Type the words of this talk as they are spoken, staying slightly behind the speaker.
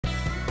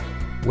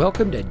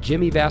Welcome to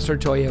Jimmy Vasser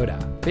Toyota,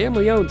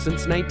 family owned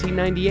since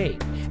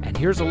 1998. And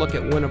here's a look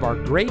at one of our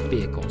great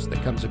vehicles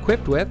that comes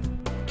equipped with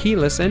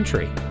keyless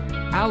entry,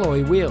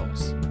 alloy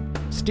wheels,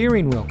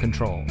 steering wheel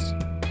controls,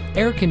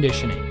 air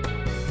conditioning,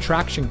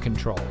 traction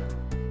control,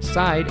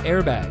 side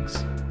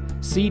airbags,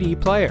 CD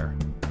player,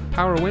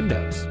 power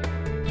windows,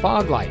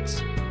 fog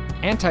lights,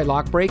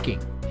 anti-lock braking,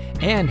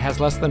 and has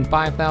less than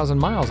 5,000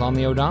 miles on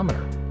the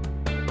odometer.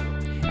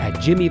 At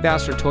Jimmy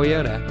Vasser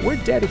Toyota,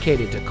 we're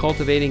dedicated to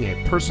cultivating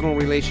a personal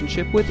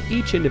relationship with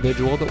each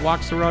individual that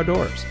walks through our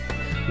doors.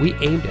 We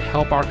aim to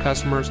help our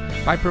customers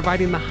by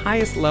providing the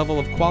highest level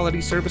of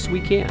quality service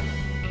we can.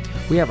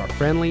 We have a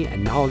friendly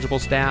and knowledgeable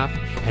staff,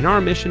 and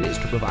our mission is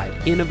to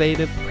provide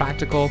innovative,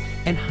 practical,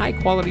 and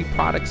high-quality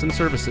products and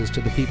services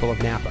to the people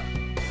of Napa.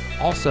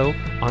 Also,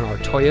 on our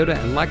Toyota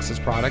and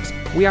Lexus products,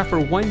 we offer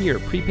 1-year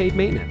prepaid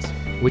maintenance,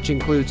 which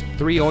includes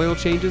 3 oil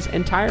changes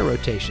and tire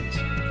rotations.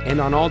 And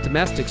on all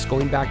domestics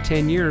going back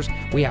 10 years,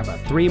 we have a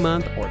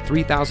 3-month or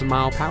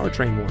 3,000-mile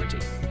powertrain warranty.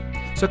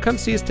 So come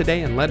see us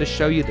today and let us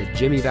show you the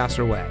Jimmy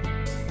Vasser way.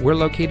 We're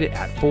located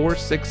at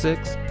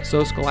 466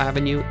 Soscol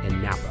Avenue in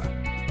Napa.